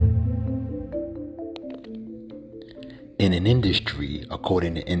In an industry,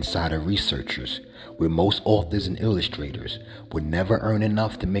 according to insider researchers, where most authors and illustrators would never earn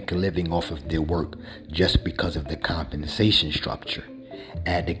enough to make a living off of their work just because of the compensation structure,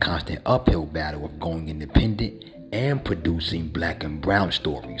 add the constant uphill battle of going independent and producing black and brown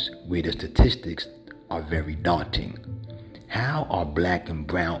stories where the statistics are very daunting. How are black and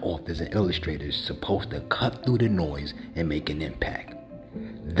brown authors and illustrators supposed to cut through the noise and make an impact?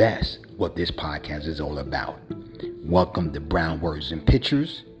 That's what this podcast is all about. Welcome to Brown Words and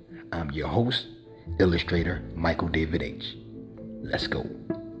Pictures. I'm your host, illustrator Michael David H. Let's go.